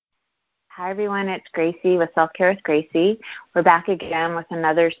Hi, everyone. It's Gracie with Self-Care with Gracie. We're back again with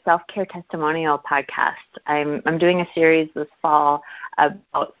another self-care testimonial podcast. I'm doing a series this fall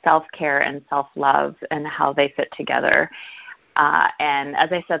about self-care and self-love and how they fit together. And as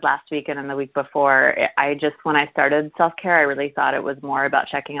I said last week and in the week before, when I started self-care, I really thought it was more about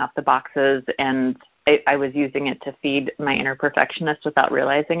checking off the boxes, and I was using it to feed my inner perfectionist without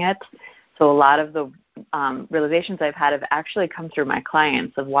realizing it. So a lot of the realizations I've had have actually come through my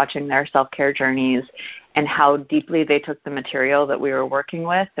clients of watching their self-care journeys and how deeply they took the material that we were working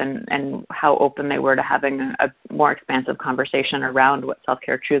with and how open they were to having a more expansive conversation around what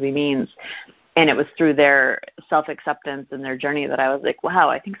self-care truly means. And it was through their self-acceptance and their journey that I was like, wow,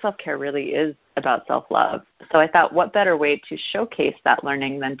 I think self-care really is about self-love. So I thought, what better way to showcase that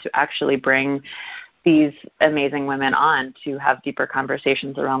learning than to actually bring these amazing women on to have deeper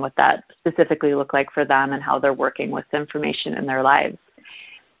conversations around what that specifically look like for them and how they're working with information in their lives.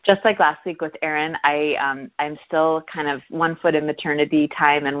 Just like last week with Erin, I'm still kind of 1 foot in maternity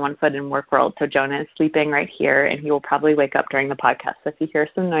time and 1 foot in work world. So Jonah is sleeping right here, and he will probably wake up during the podcast. So if you hear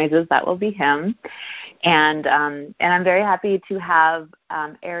some noises, that will be him. And I'm very happy to have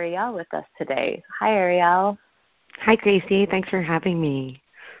Ariel with us today. Hi, Ariel. Hi, Gracie. Thanks for having me.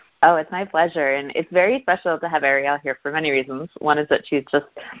 Oh, it's my pleasure. And it's very special to have Ariel here for many reasons. One is that she's just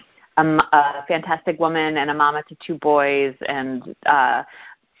a fantastic woman and a mama to 2 boys and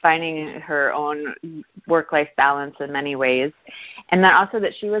finding her own work-life balance in many ways. And then also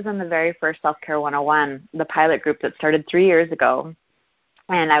that she was in the very first Self-Care 101, the pilot group that started 3 years ago.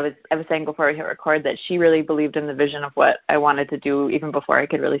 And I was saying before we hit record that she really believed in the vision of what I wanted to do even before I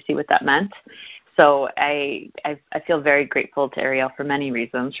could really see what that meant. So I feel very grateful to Ariel for many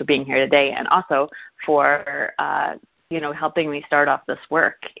reasons, for being here today, and also for helping me start off this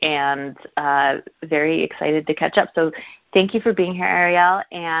work, and very excited to catch up. So thank you for being here, Ariel.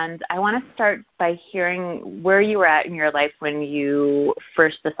 And I want to start by hearing where you were at in your life when you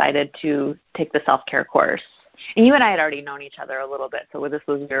first decided to take the self-care course. And you and I had already known each other a little bit, so this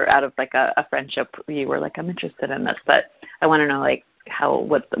was out of like a friendship. You were like, I'm interested in this, but I want to know like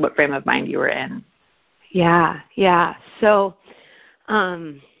what frame of mind you were in. Yeah. So,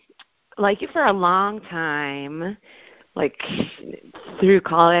 for a long time, like through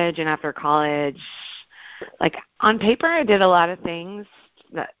college and after college, like on paper, I did a lot of things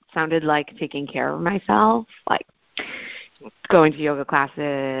that sounded like taking care of myself, like going to yoga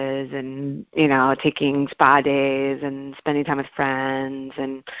classes and, taking spa days and spending time with friends.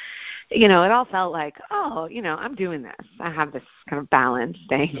 And, it all felt like, I'm doing this. I have this kind of balance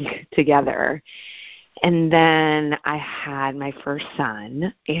thing together. And then I had my first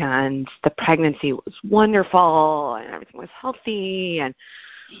son, and the pregnancy was wonderful, and everything was healthy, and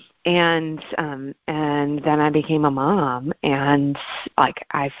then I became a mom, and like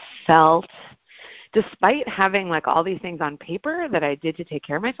I felt, despite having like all these things on paper that I did to take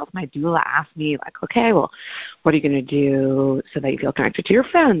care of myself, my doula asked me like, okay, well, what are you going to do so that you feel connected to your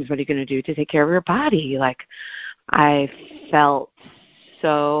friends? What are you going to do to take care of your body? Like I felt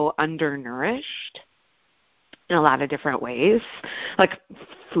so undernourished in a lot of different ways, like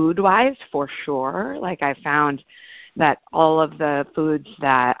food-wise for sure. Like I found that all of the foods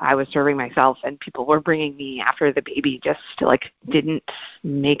that I was serving myself and people were bringing me after the baby just like didn't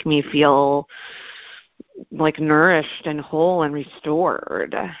make me feel like nourished and whole and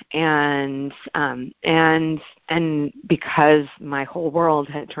restored. And because my whole world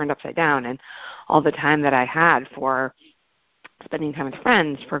had turned upside down, and all the time that I had for spending time with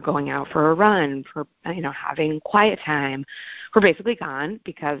friends, for going out for a run, for having quiet time, were basically gone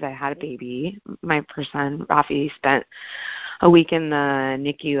because I had a baby. My first son, Rafi, spent a week in the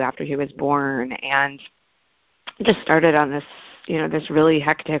NICU after he was born, and just started on this, this really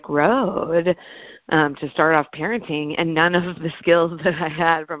hectic road to start off parenting, and none of the skills that I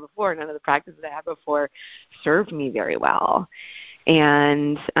had from before, none of the practices I had before served me very well.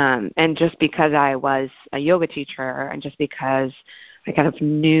 And just because I was a yoga teacher, and just because I kind of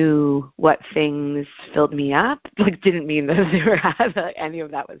knew what things filled me up, like didn't mean that any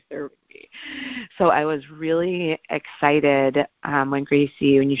of that was serving me. So I was really excited when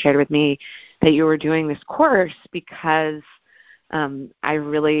you shared with me that you were doing this course, because I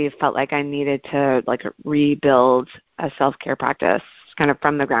really felt like I needed to like rebuild a self-care practice kind of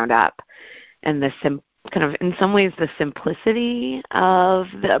from the ground up, and kind of in some ways the simplicity of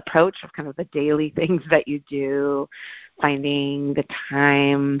the approach of kind of the daily things that you do, finding the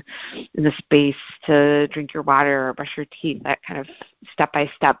time and the space to drink your water or brush your teeth, that kind of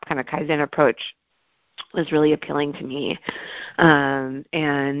step-by-step kind of Kaizen approach was really appealing to me.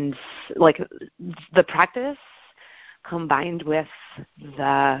 And like the practice combined with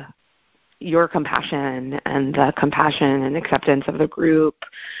the your compassion and the compassion and acceptance of the group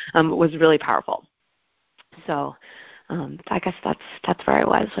was really powerful. So I guess that's where I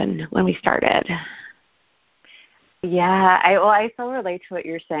was when we started. Yeah, I so relate to what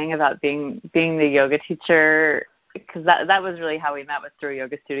you're saying about being the yoga teacher, because that was really how we met, was through a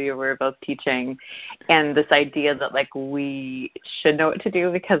yoga studio. We were both teaching, and this idea that like we should know what to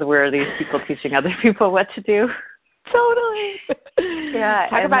do because we're these people teaching other people what to do. Totally. Yeah.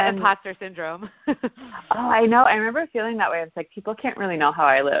 Talk about imposter syndrome. Oh, I know. I remember feeling that way. It's like people can't really know how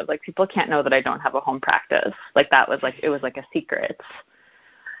I live. Like people can't know that I don't have a home practice. Like that was like, it was like a secret.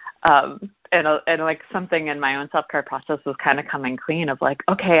 And like something in my own self-care process was kind of coming clean of like,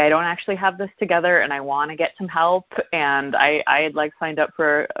 okay, I don't actually have this together and I want to get some help. And I had like signed up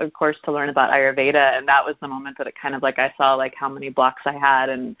for a course to learn about Ayurveda. And that was the moment that it kind of like, I saw like how many blocks I had,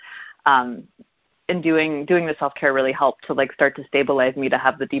 and doing the self-care really helped to like start to stabilize me to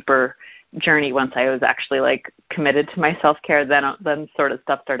have the deeper journey. Once I was actually like committed to my self-care, then sort of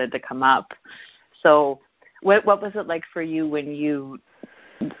stuff started to come up. So what was it like for you when you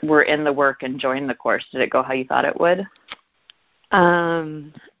were in the work and joined the course? Did it go how you thought it would?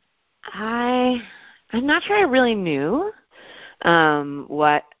 I'm not sure I really knew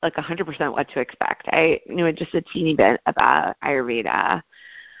what, like 100% what to expect. I knew just a teeny bit about Ayurveda.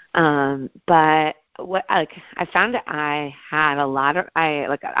 But what, like, I found that I had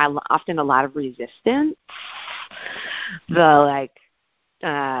often a lot of resistance.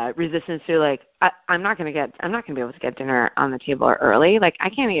 Resistance to like, I'm not going to be able to get dinner on the table early. Like, I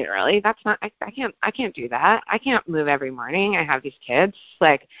can't eat early. I can't do that. I can't move every morning. I have these kids.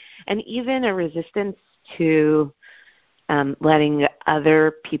 Like, and even a resistance to letting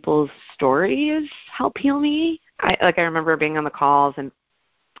other people's stories help heal me. I remember being on the calls, and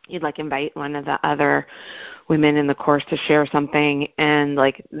you'd like invite one of the other women in the course to share something, and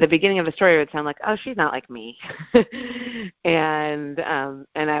like the beginning of the story would sound like, oh, she's not like me. and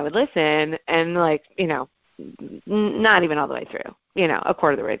I would listen, and like, not even all the way through, a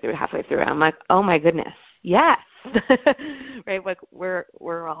quarter of the way through, halfway through, I'm like, oh my goodness, yes. Right? Like we're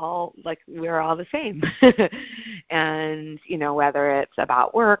all the same. And, whether it's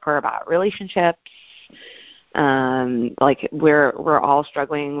about work or about relationships, like we're all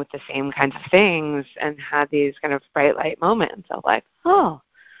struggling with the same kinds of things, and had these kind of bright light moments of like, oh,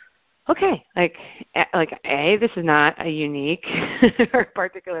 okay, like this is not a unique or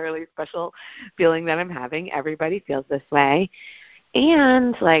particularly special feeling that I'm having. Everybody feels this way,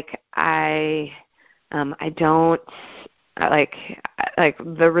 and like I don't like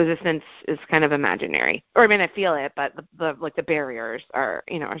the resistance is kind of imaginary, or I mean I feel it, but the barriers are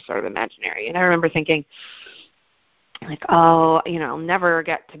sort of imaginary. And I remember thinking, like, oh, I'll never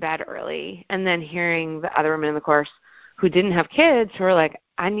get to bed early. And then hearing the other women in the course who didn't have kids who were like,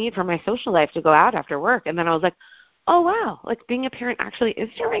 I need for my social life to go out after work. And then I was like, oh, wow, like being a parent actually is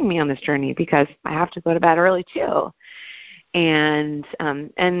serving me on this journey because I have to go to bed early too. And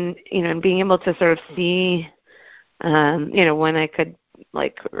being able to sort of see, when I could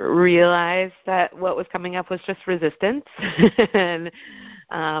like realize that what was coming up was just resistance. And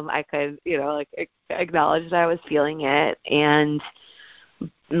I could, acknowledge that I was feeling it, and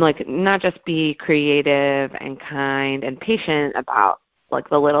like not just be creative and kind and patient about like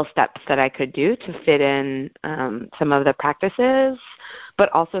the little steps that I could do to fit in some of the practices,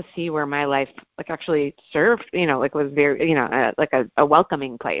 but also see where my life like actually served, like was very, like a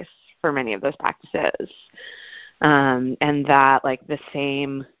welcoming place for many of those practices. And that like the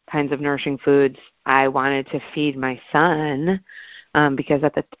same kinds of nourishing foods I wanted to feed my son, because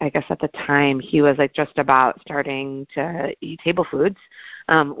at the time he was like just about starting to eat table foods,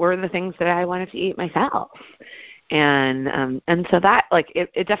 were the things that I wanted to eat myself. And so that like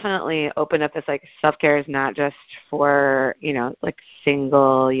it definitely opened up this like self-care is not just for, like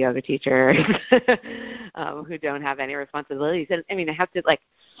single yoga teachers who don't have any responsibilities. And I mean, I have to like,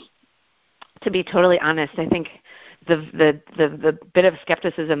 to be totally honest, I think the bit of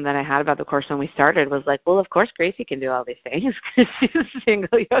skepticism that I had about the course when we started was like, well, of course Gracie can do all these things because she's a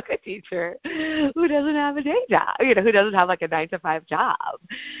single yoga teacher who doesn't have a day job, who doesn't have like a 9-to-5 job.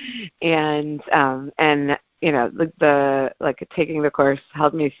 And the like taking the course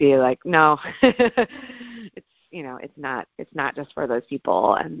helped me see like, no, it's not just for those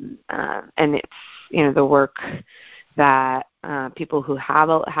people. And it's, the work that people who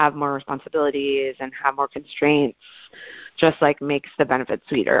have more responsibilities and have more constraints just like makes the benefit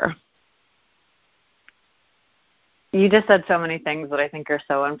sweeter. You just said so many things that I think are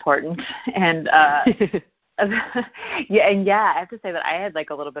so important. And I have to say that I had like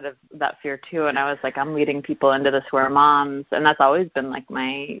a little bit of that fear too, and I was like, I'm leading people into this who are moms, and that's always been like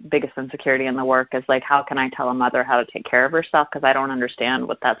my biggest insecurity in the work is like, how can I tell a mother how to take care of herself, because I don't understand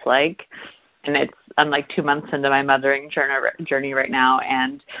what that's like. And I'm like 2 months into my mothering journey right now,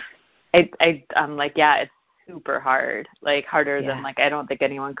 and I'm like, it's super hard, like harder than like I don't think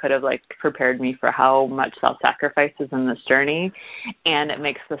anyone could have like prepared me for how much self-sacrifice is in this journey, and it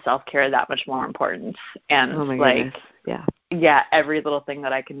makes the self-care that much more important. And like every little thing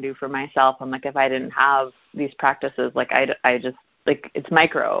that I can do for myself, I'm like, if I didn't have these practices, like I just like it's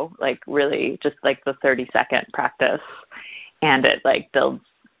micro, like really just like the 30-second practice, and it like builds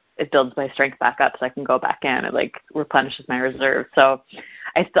my strength back up so I can go back in. It like replenishes my reserve. So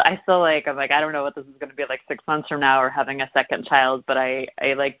I still like, I'm like, I don't know what this is going to be like 6 months from now or having a second child, but I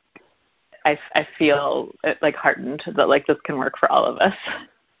feel like heartened that like this can work for all of us.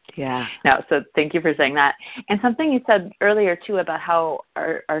 Yeah. No, so thank you for saying that. And something you said earlier too about how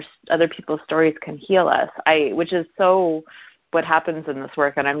our other people's stories can heal us, which is so what happens in this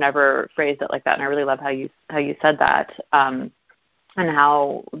work. And I've never phrased it like that. And I really love how you said that. And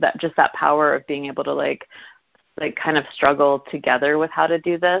how that power of being able to like kind of struggle together with how to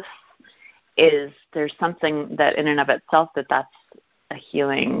do this is, there's something that in and of itself that's a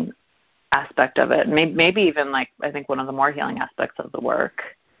healing aspect of it. Maybe even like, I think one of the more healing aspects of the work.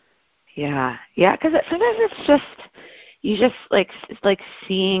 Yeah. Because sometimes it's just, you just it's like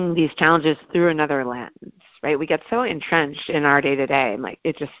seeing these challenges through another lens, right? We get so entrenched in our day-to-day, and like,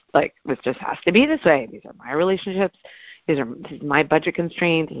 it just like, this just has to be this way. These are my relationships. This is my budget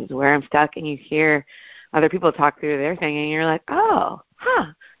constraints. This is where I'm stuck. And you hear other people talk through their thing, and you're like, oh,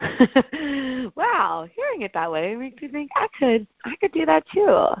 wow, hearing it that way makes me think I could do that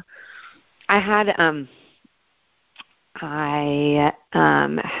too. I have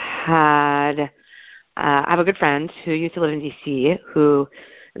a good friend who used to live in D.C. who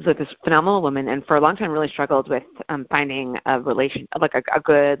is with this phenomenal woman, and for a long time really struggled with finding a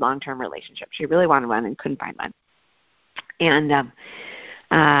good long-term relationship. She really wanted one and couldn't find one.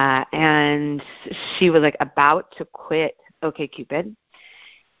 And she was like about to quit OkCupid,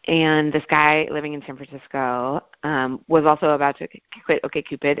 and this guy living in San Francisco was also about to quit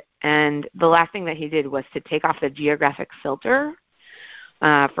OkCupid, and the last thing that he did was to take off the geographic filter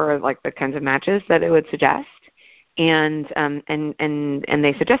for like the kinds of matches that it would suggest, and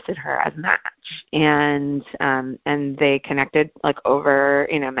they suggested her as a match, and they connected like over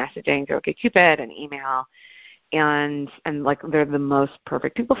messaging through OkCupid and email. And like, they're the most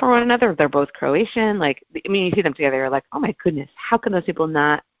perfect people for one another. They're both Croatian. Like, I mean, you see them together, you're like, oh my goodness, how can those people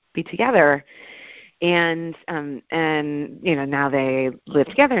not be together? And now they live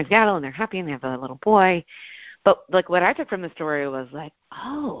together in Seattle, and they're happy, and they have a little boy. But like, what I took from the story was like,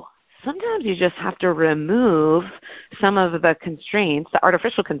 oh, sometimes you just have to remove some of the constraints, the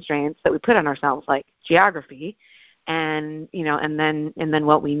artificial constraints that we put on ourselves, like geography, and then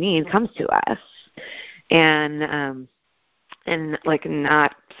what we need comes to us. And like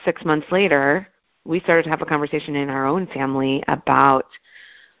not 6 months later, we started to have a conversation in our own family about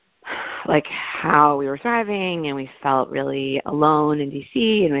like how we were thriving, and we felt really alone in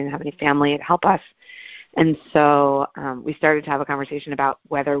DC, and we didn't have any family to help us. And so we started to have a conversation about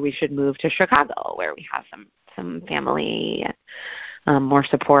whether we should move to Chicago, where we have some family, more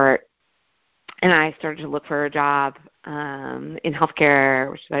support. And I started to look for a job in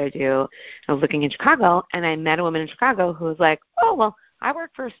healthcare, which is what I do. I was looking in Chicago, and I met a woman in Chicago who was like, oh, well, I work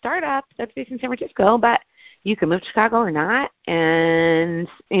for a startup that's based in San Francisco, but you can move to Chicago or not, and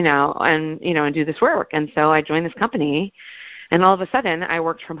do this work. And so I joined this company, and all of a sudden I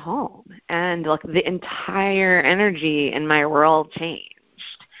worked from home, and like the entire energy in my world changed.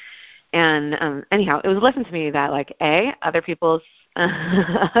 And anyhow, it was a lesson to me that like, other people's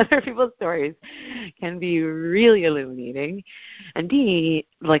stories can be really illuminating, and B,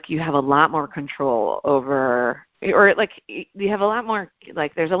 like, you have a lot more control over, or like you have a lot more,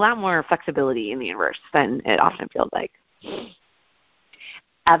 like there's a lot more flexibility in the universe than it often feels like.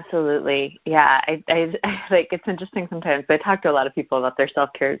 Absolutely. Yeah. I like, it's interesting sometimes. I talk to a lot of people about their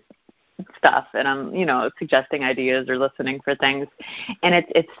self-care stuff, and I'm, suggesting ideas or listening for things. And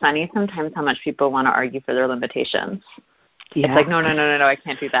it's funny sometimes how much people want to argue for their limitations. Yeah. It's like, no, I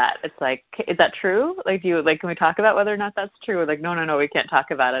can't do that. It's like, is that true? Like, can we talk about whether or not that's true? Like, no, we can't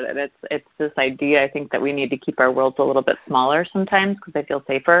talk about it. And it's this idea, I think, that we need to keep our worlds a little bit smaller sometimes because they feel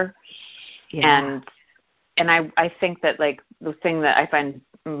safer. Yeah. And I think that, like, the thing that I find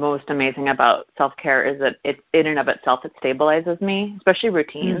most amazing about self-care is that it, in and of itself, it stabilizes me, especially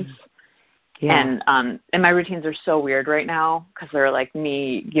routines. Yeah. And my routines are so weird right now because they're like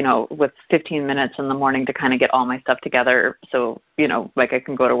me, with 15 minutes in the morning to kind of get all my stuff together. So, like I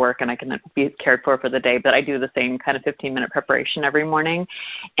can go to work and I can be cared for the day, but I do the same kind of 15-minute preparation every morning,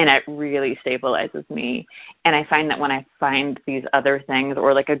 and it really stabilizes me. And I find that when I find these other things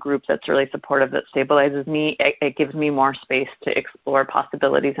or like a group that's really supportive that stabilizes me, it gives me more space to explore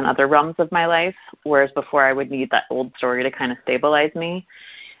possibilities in other realms of my life, whereas before I would need that old story to kind of stabilize me.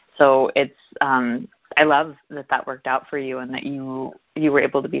 So it's I love that worked out for you and that you were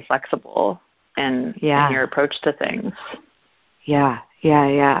able to be flexible in your approach to things. Yeah,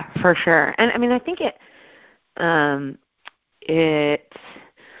 for sure. And I mean, I think it's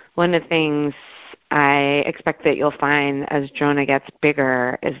one of the things I expect that you'll find as Jonah gets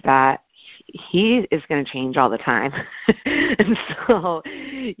bigger is that he is going to change all the time. And so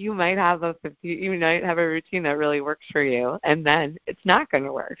you might have a routine that really works for you, and then it's not going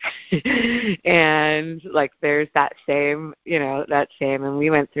to work. And like there's that same, and we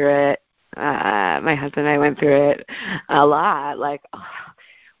went through it. My husband and I went through it a lot. Like,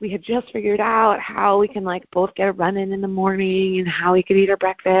 we had just figured out how we can like both get a run in the morning and how we could eat our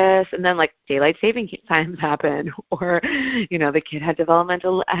breakfast, and then like daylight saving times happen, or the kid had a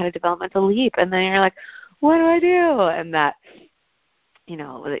developmental leap, and then you're like, what do I do? And that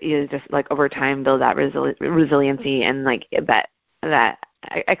you just like over time build that resiliency and like that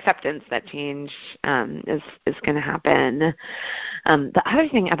acceptance that change is going to happen. The other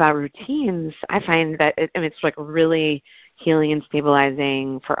thing about routines, I find that it's like really healing and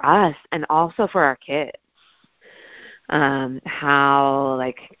stabilizing for us and also for our kids. How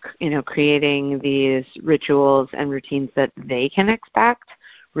like, creating these rituals and routines that they can expect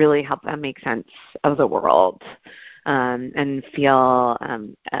really help them make sense of the world. And feel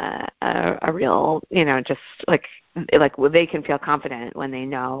a real, just like they can feel confident when they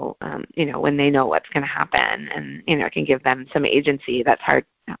know, when they know what's going to happen, and it can give them some agency that's hard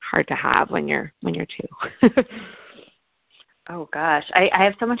to have when you're two. Oh gosh, I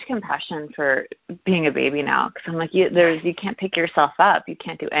have so much compassion for being a baby now because I'm like, you can't pick yourself up, you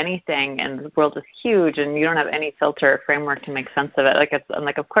can't do anything, and the world is huge, and you don't have any filter or framework to make sense of it. I'm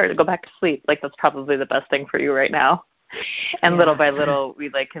like, of course, go back to sleep. Like that's probably the best thing for you right now. And little by little, we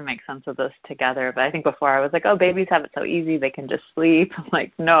can make sense of this together. But I think before I was like, oh, babies have it so easy, they can just sleep. I'm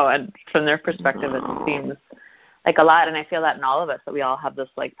like, no, and from their perspective, it seems like a lot, and I feel that in all of us, that we all have this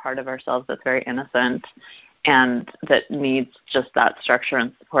like part of ourselves that's very innocent and that needs just that structure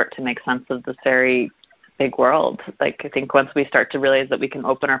and support to make sense of this very big world. Like I think once we start to realize that we can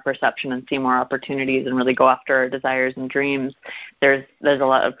open our perception and see more opportunities and really go after our desires and dreams, there's a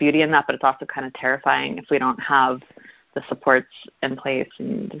lot of beauty in that, but it's also kind of terrifying if we don't have the supports in place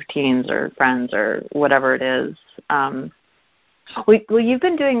and routines or friends or whatever it is. Well, you've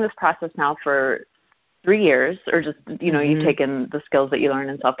been doing this process now for 3 years, or just, you've taken the skills that you learned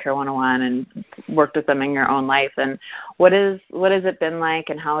in Self-Care 101 and worked with them in your own life. And what has it been like,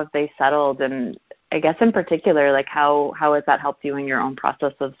 and how have they settled? And I guess in particular, like how has that helped you in your own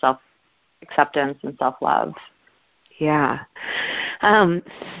process of self-acceptance and self-love? Yeah.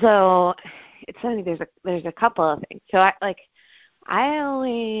 So it's funny, there's a couple of things. So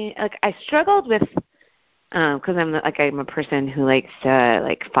I struggled with, because I'm a person who likes to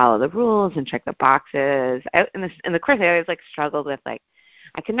like follow the rules and check the boxes. In the course, I always struggled with I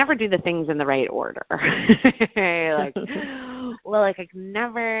could never do the things in the right order. I can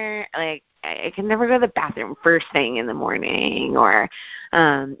never go to the bathroom first thing in the morning, or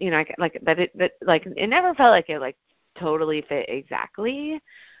it never felt like it totally fit exactly.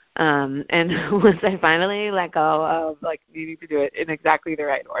 And once I finally let go of needing to do it in exactly the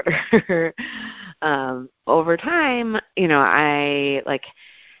right order, over time, I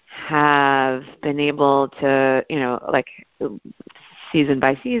have been able to, season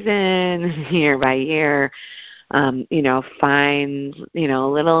by season, year by year, find,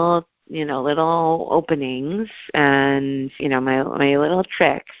 little openings and, my little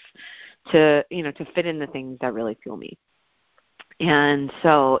tricks to fit in the things that really fuel me. And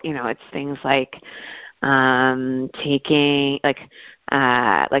so, it's things like starting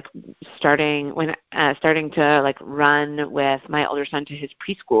to run with my older son to his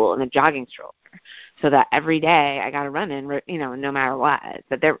preschool in a jogging stroller, so that every day I got to run in, no matter what,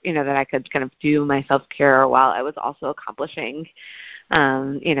 that that I could kind of do my self-care while I was also accomplishing,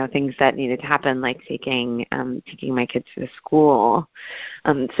 things that needed to happen, like taking my kids to school.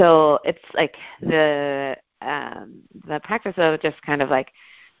 So it's the practice of just kind of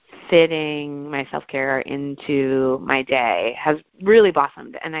fitting my self-care into my day has really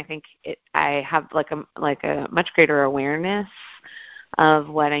blossomed, and I think I have a much greater awareness of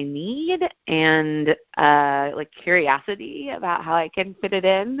what I need and like curiosity about how I can fit it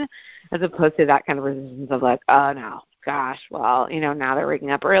in, as opposed to that kind of resistance of like, oh no, gosh, well, now they're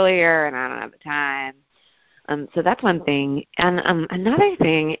waking up earlier and I don't have the time. So that's one thing. And another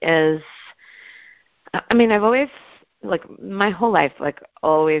thing is, I've always, like, my whole life, like,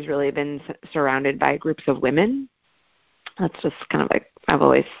 always really been surrounded by groups of women. That's just kind of like, I've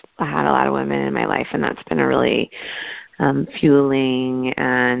always had a lot of women in my life, and that's been a really fueling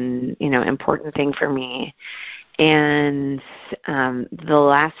and, important thing for me. And the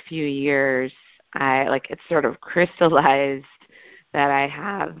last few years, it's sort of crystallized that I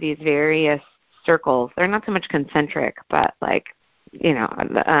have these various circles. They're not so much concentric, but maybe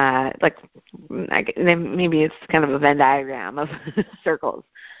it's kind of a Venn diagram of circles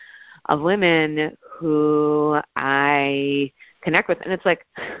of women who I connect with, and it's like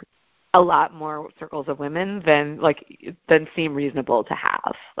a lot more circles of women than seem reasonable to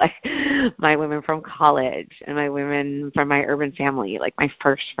have. Like my women from college and my women from my urban family, like my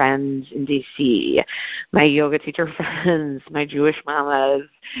first friends in DC, my yoga teacher friends, my Jewish mamas,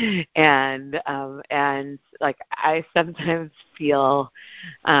 and like I sometimes feel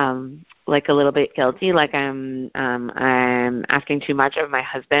like a little bit guilty, like I'm asking too much of my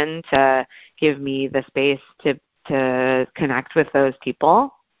husband to give me the space to connect with those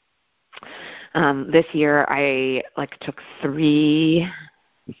people. This year I took three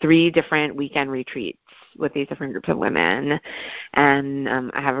different weekend retreats with these different groups of women, and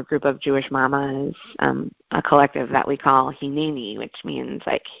I have a group of Jewish mamas, a collective that we call Hineni, which means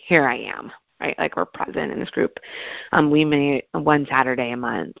like here I am, right? Like we're present in this group. We meet one Saturday a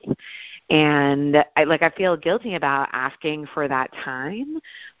month. And I feel guilty about asking for that time,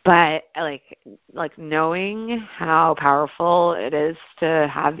 but like knowing how powerful it is to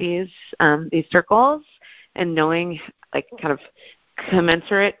have these circles, and knowing kind of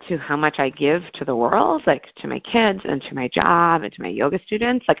commensurate to how much I give to the world, like to my kids and to my job and to my yoga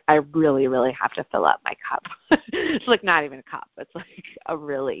students, like I really, really have to fill up my cup. It's like not even a cup. It's like a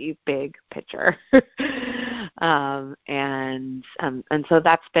really big pitcher. And so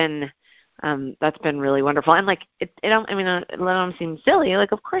that's been really wonderful. And it don't seem silly.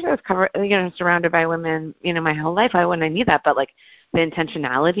 Like, of course I was surrounded by women, my whole life. Why wouldn't I need that? But the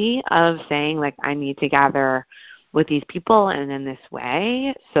intentionality of saying I need to gather with these people and in this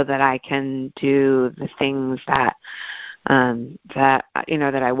way so that I can do the things that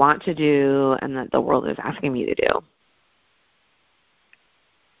I want to do and that the world is asking me to do.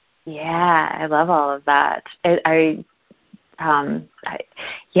 Yeah, I love all of that. I feel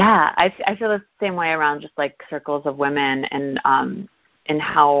the same way around just circles of women and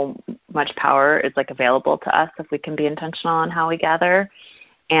how much power is available to us if we can be intentional on how we gather,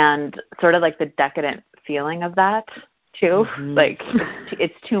 and sort of the decadent feeling of that too. Mm-hmm.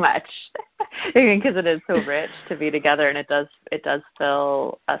 It's too much because it is so rich to be together, and it does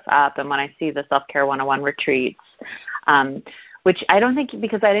fill us up. And when I see the Self-Care 101 retreats, which I don't think,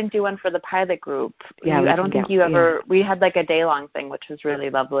 because I didn't do one for the pilot group. Yeah, I don't think you ever. Yeah. We had a day-long thing, which was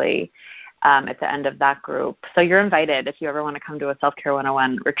really lovely at the end of that group. So you're invited if you ever want to come to a Self-Care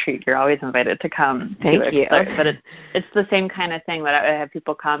 101 retreat. You're always invited to come. Thank you. But it's the same kind of thing that I have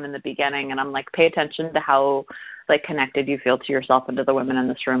people come in the beginning, and I'm pay attention to how connected you feel to yourself and to the women in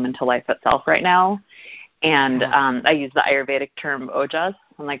this room and to life itself right now. And I use the Ayurvedic term ojas.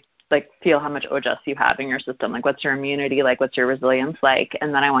 I'm feel how much ojas you have in your system. What's your immunity like? What's your resilience like?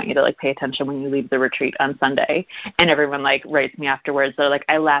 And then I want you to pay attention when you leave the retreat on Sunday. And everyone writes me afterwards. They're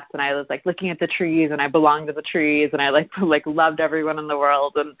I left and I was looking at the trees and I belonged to the trees and I loved everyone in the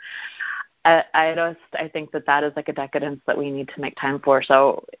world. And I think that is a decadence that we need to make time for.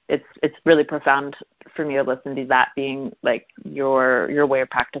 So it's really profound for me to listen to that being your way of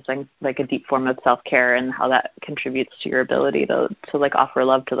practicing a deep form of self-care, and how that contributes to your ability to offer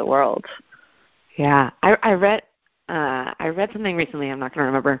love to the world. Yeah, I read something recently. I'm not going to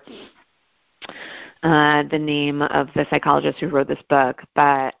remember the name of the psychologist who wrote this book,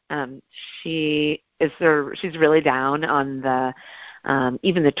 but she's really down on the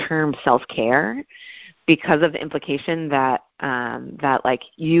even the term self-care, because of the implication that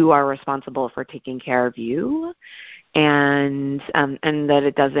you are responsible for taking care of you, and that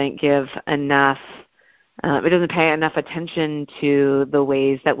it doesn't give enough, it doesn't pay enough attention to the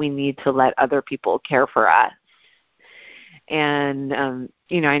ways that we need to let other people care for us. And I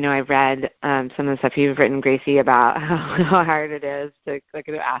know I've read some of the stuff you've written, Gracie, about how hard it is to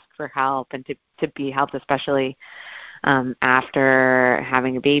ask for help and to be helped, especially after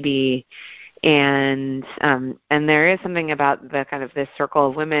having a baby. And there is something about the kind of this circle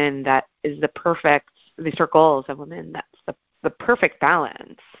of women that is the circles of women that's the the perfect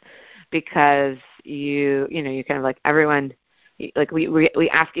balance, because you kind of like everyone, like we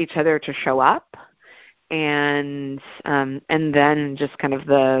ask each other to show up, and then just kind of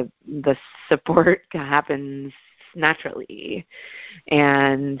the support happens naturally,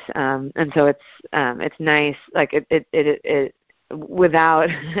 and so it's nice, like it without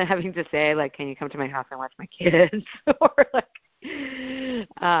having to say, like, can you come to my house and watch my kids, or like,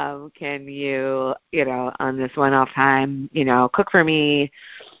 can you on this one-off time cook for me,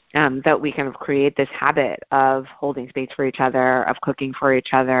 that we kind of create this habit of holding space for each other, of cooking for each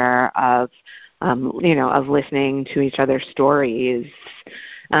other, of of listening to each other's stories,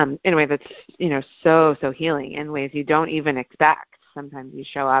 in a way that's so healing in ways you don't even expect. Sometimes you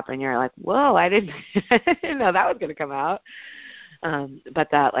show up and you're like, whoa, I didn't know that was going to come out. But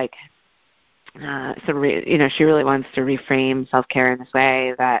that, like, she really wants to reframe self-care in this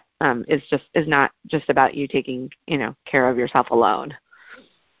way that is not just about you taking care of yourself alone.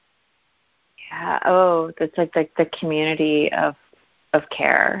 Yeah. Oh, that's like the community of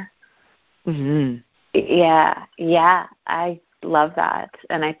care. Mm-hmm. Yeah. I love that,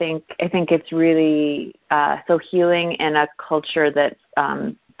 and I think it's really so healing in a culture that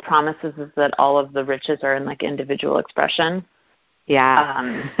promises us that all of the riches are in like individual expression.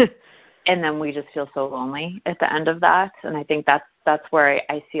 Yeah. And then we just feel so lonely at the end of that. And I think that's where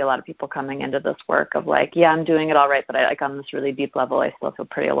I see a lot of people coming into this work of like, yeah, I'm doing it all right, but I, like, on this really deep level, I still feel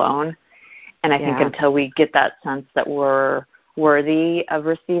pretty alone. And I think until we get that sense that we're worthy of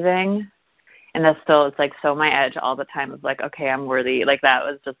receiving, and that's still, it's like so my edge all the time of like, okay, I'm worthy. Like, that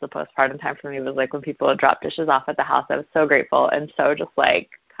was just the postpartum time for me, was like when people would drop dishes off at the house, I was so grateful and so just like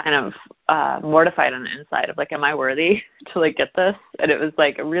kind of mortified on the inside of like, am I worthy to like get this? And it was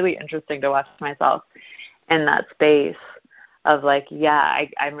like really interesting to watch myself in that space of like, yeah,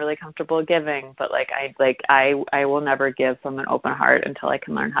 I'm really comfortable giving, but like I will never give from an open heart until I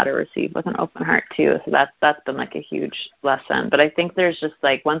can learn how to receive with an open heart too. So that's been like a huge lesson. But I think there's just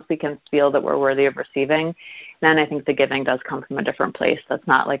like, once we can feel that we're worthy of receiving, then I think the giving does come from a different place. That's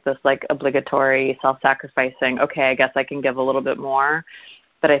not like this like obligatory self-sacrificing, okay, I guess I can give a little bit more.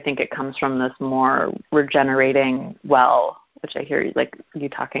 But I think it comes from this more regenerating well, which I hear you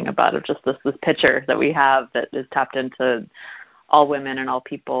talking about, of just this picture that we have that is tapped into all women and all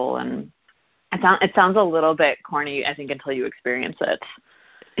people. And it sounds a little bit corny, I think, until you experience it.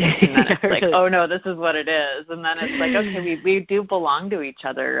 And then it's like, oh no, this is what it is. And then it's like, okay, we do belong to each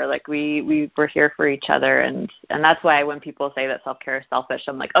other. Like we're here for each other. And that's why when people say that self-care is selfish,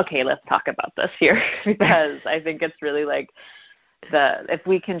 I'm like, okay, let's talk about this here, because I think it's really like, if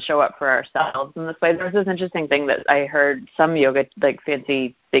we can show up for ourselves in this way. There was this interesting thing that I heard some yoga, like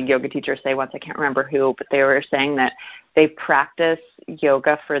fancy big yoga teachers say once, I can't remember who, but they were saying that they practice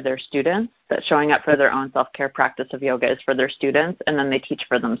yoga for their students, that showing up for their own self-care practice of yoga is for their students, and then they teach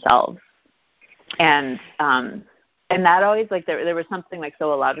for themselves. And that always, like, there was something like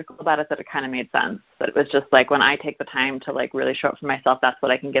so illogical about it that it kind of made sense. But it was just like, when I take the time to like really show up for myself, that's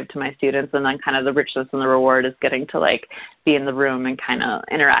what I can give to my students. And then kind of the richness and the reward is getting to like be in the room and kind of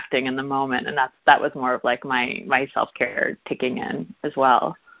interacting in the moment. And that was more of like my self-care kicking in as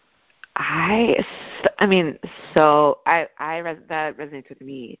well. That resonates with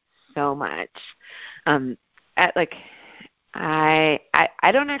me so much. I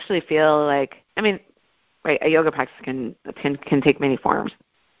don't actually feel like, right, a yoga practice can take many forms,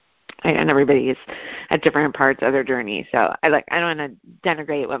 right? And everybody is at different parts of their journey. So I don't want to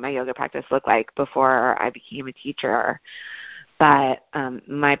denigrate what my yoga practice looked like before I became a teacher. But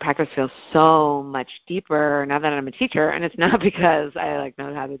my practice feels so much deeper now that I'm a teacher, and it's not because I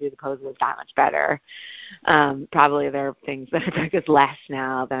know how to do the poses that much better. Probably there are things that I practice less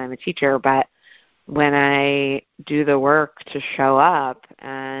now that I'm a teacher, but when I do the work to show up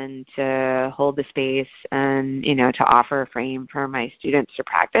and to hold the space and, to offer a frame for my students to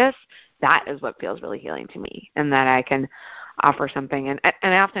practice, that is what feels really healing to me, and that I can offer something. And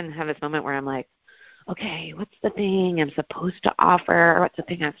I often have this moment where I'm like, okay, what's the thing I'm supposed to offer? What's the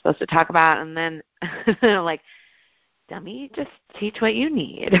thing I'm supposed to talk about? And then I'm like, dummy, just teach what you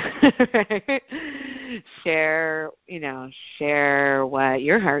need. Share what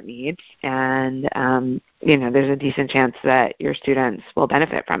your heart needs, and there's a decent chance that your students will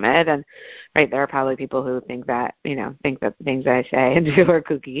benefit from it. And right, there are probably people who think that the things I say and do are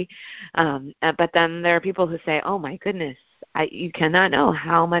kooky, but then there are people who say, oh my goodness, you cannot know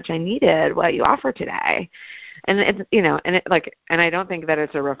how much I needed what you offer today. And it's, and I don't think that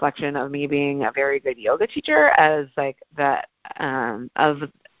it's a reflection of me being a very good yoga teacher as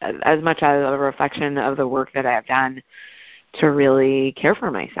as much as a reflection of the work that I've done to really care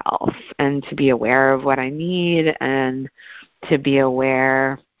for myself and to be aware of what I need, and to be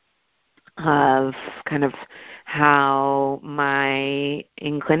aware of kind of how my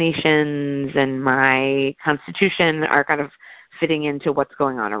inclinations and my constitution are kind of fitting into what's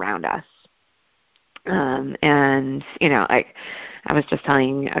going on around us. And, you know, like I was just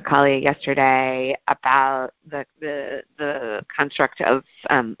telling a colleague yesterday about the construct of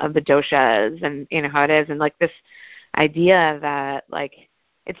the doshas and, you know, how it is. And like this idea that like,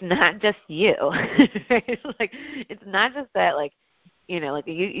 it's not just you, right? Like, it's not just that, like, you know, like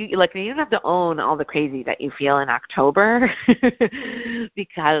you don't have to own all the crazy that you feel in October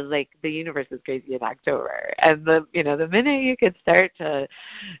because like the universe is crazy in October. And the minute you could start to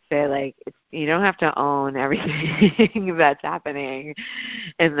say like, you don't have to own everything that's happening,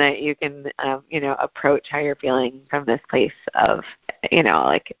 and that you can, approach how you're feeling from this place of,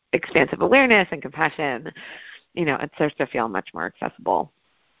 like expansive awareness and compassion, it starts to feel much more accessible.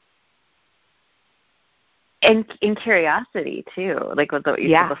 And in curiosity too, like what you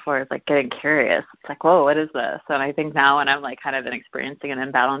said before, is like getting curious. It's like, whoa, what is this? And I think now when I'm like kind of experiencing an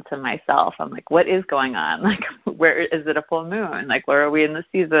imbalance in myself, I'm like, what is going on? Like, where is it a full moon? Like, where are we in the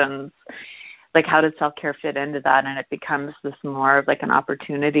seasons? Like, how does self-care fit into that? And it becomes this more of like an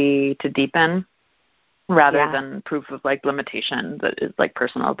opportunity to deepen rather than proof of like limitation that is like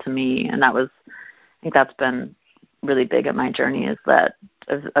personal to me. And I think that's been really big in my journey, is that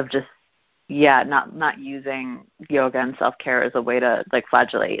of just, not using yoga and self-care as a way to like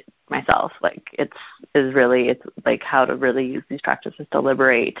flagellate myself. Like it's like how to really use these practices to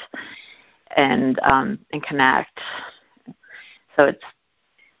liberate and connect. So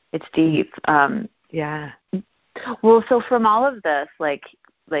it's deep. Well, so from all of this, like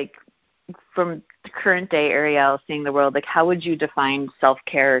from the current day Ariel seeing the world, like how would you define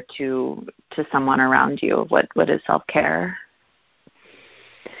self-care to someone around you? What is self-care?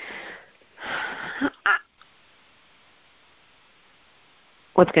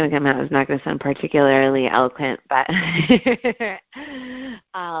 What's going to come out is not going to sound particularly eloquent, but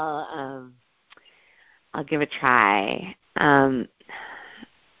I'll give it a try. To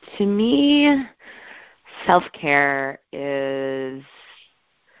me, self-care is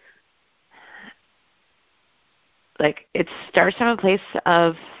like, it starts from a place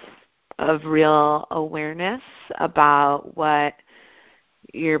of real awareness about what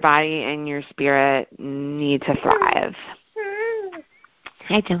your body and your spirit need to thrive.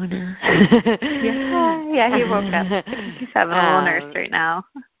 Hi, Jonah. Yeah, he woke up. He's having a little nurse right now.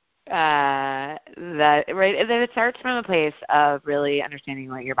 That it starts from a place of really understanding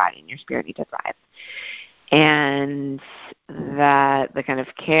what your body and your spirit need to thrive, and that the kind of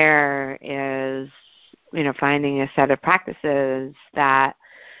care is, finding a set of practices that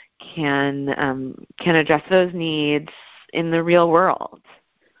can address those needs in the real world,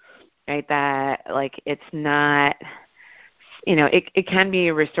 right? That like it's not. It can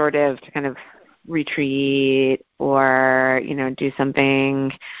be restorative to kind of retreat or, do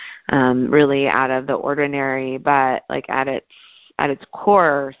something really out of the ordinary, but like at its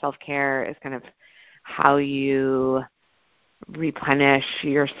core, self-care is kind of how you replenish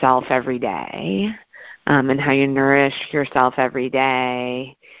yourself every day, and how you nourish yourself every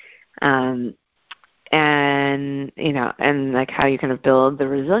day. And like how you kind of build the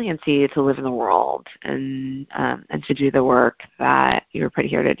resiliency to live in the world and to do the work that you were put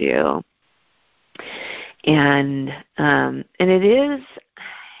here to do. And it is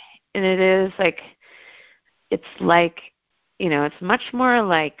like, it's like, it's much more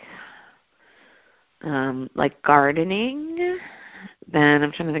like gardening than,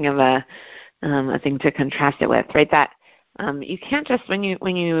 I'm trying to think of a thing to contrast it with, right? That you can't just, when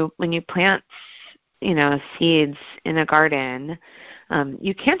you plant seeds in a garden,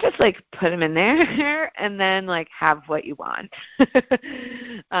 you can't just like put them in there and then like have what you want.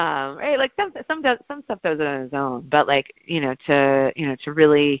 Right? Like some stuff does it on its own, but like, to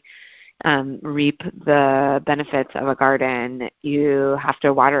really reap the benefits of a garden, you have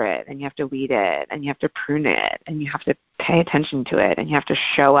to water it, and you have to weed it, and you have to prune it, and you have to pay attention to it, and you have to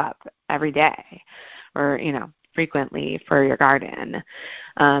show up every day, or frequently for your garden,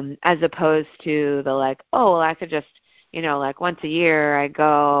 as opposed to the like, oh, well, I could just, like once a year I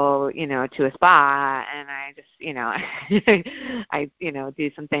go, to a spa and I just, I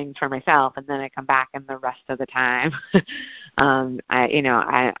do some things for myself, and then I come back, and the rest of the time, I'm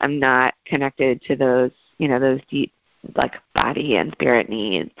not connected to those, those deep like body and spirit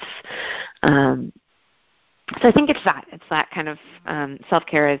needs. So I think it's that kind of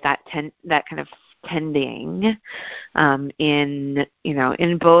self-care is that kind of tending in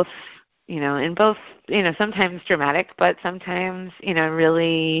both sometimes dramatic, but sometimes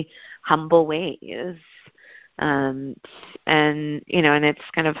really humble ways, Um, and, and it's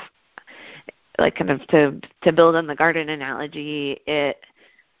kind of to build on the garden analogy,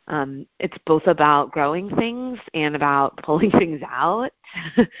 it's both about growing things and about pulling things out.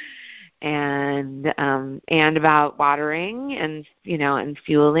 And about watering and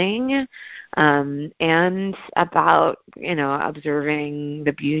fueling, and about, observing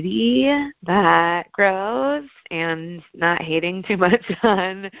the beauty that grows and not hating too much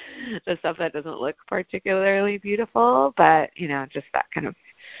on the stuff that doesn't look particularly beautiful, but, just that kind of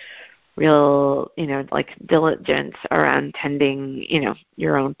real, like diligence around tending,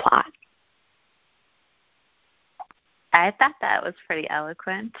 your own plot. I thought that was pretty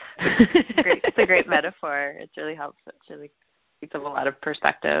eloquent. It's a great metaphor. It really helps. It really gives a lot of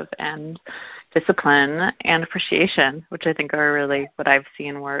perspective and discipline and appreciation, which I think are really what I've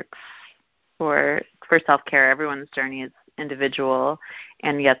seen works for self-care. Everyone's journey is individual,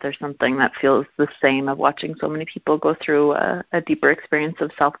 and yet there's something that feels the same of watching so many people go through a deeper experience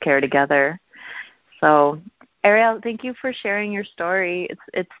of self-care together. So, Ariel, thank you for sharing your story.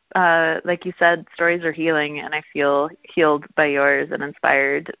 It's like you said, stories are healing, and I feel healed by yours and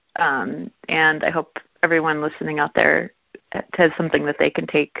inspired. And I hope everyone listening out there has something that they can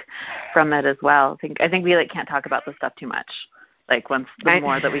take from it as well. I think we can't talk about this stuff too much. Like the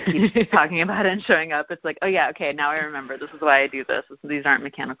more that we keep talking about it and showing up, it's like, oh yeah, okay, now I remember. This is why I do this. These aren't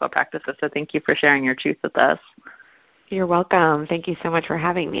mechanical practices. So thank you for sharing your truth with us. You're welcome. Thank you so much for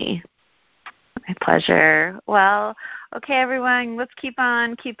having me. My pleasure. Well, okay, everyone, let's keep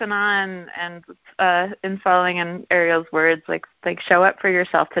on keeping on, and in following in Ariel's words, like show up for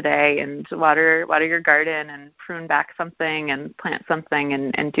yourself today and water your garden and prune back something and plant something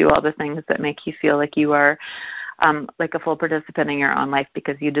and do all the things that make you feel like you are like a full participant in your own life,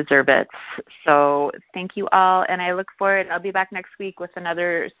 because you deserve it. So thank you all, and I look forward. I'll be back next week with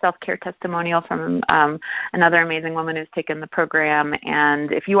another self-care testimonial from another amazing woman who's taken the program.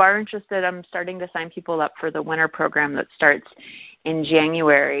 And if you are interested, I'm starting to sign people up for the winter program that starts in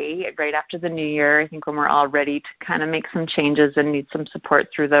January, right after the new year, I think, when we're all ready to kind of make some changes and need some support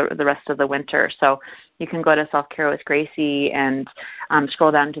through the rest of the winter. So you can go to Self Care with Gracie and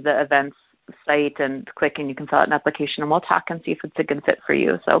scroll down to the events site and click, and you can fill out an application, and we'll talk and see if it's a good fit for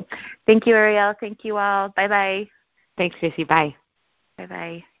you. So thank you, Ariel. Thank you all. Bye-bye. Thanks, Gracie. Bye.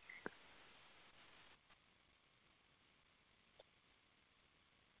 Bye-bye.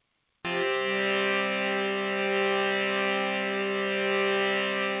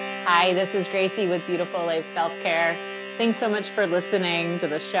 Hi, this is Gracie with Beautiful Life Self-Care. Thanks so much for listening to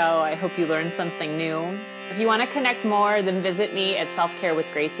the show. I hope you learned something new. If you want to connect more, then visit me at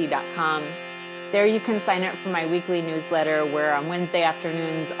selfcarewithgracie.com. There you can sign up for my weekly newsletter, where on Wednesday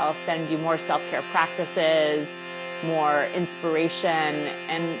afternoons I'll send you more self-care practices, more inspiration,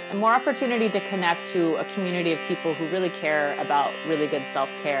 and more opportunity to connect to a community of people who really care about really good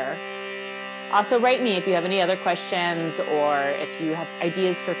self-care. Also, write me if you have any other questions, or if you have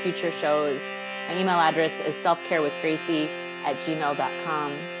ideas for future shows. My email address is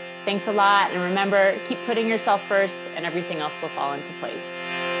selfcarewithgracie@gmail.com. Thanks a lot, and remember, keep putting yourself first, and everything else will fall into place.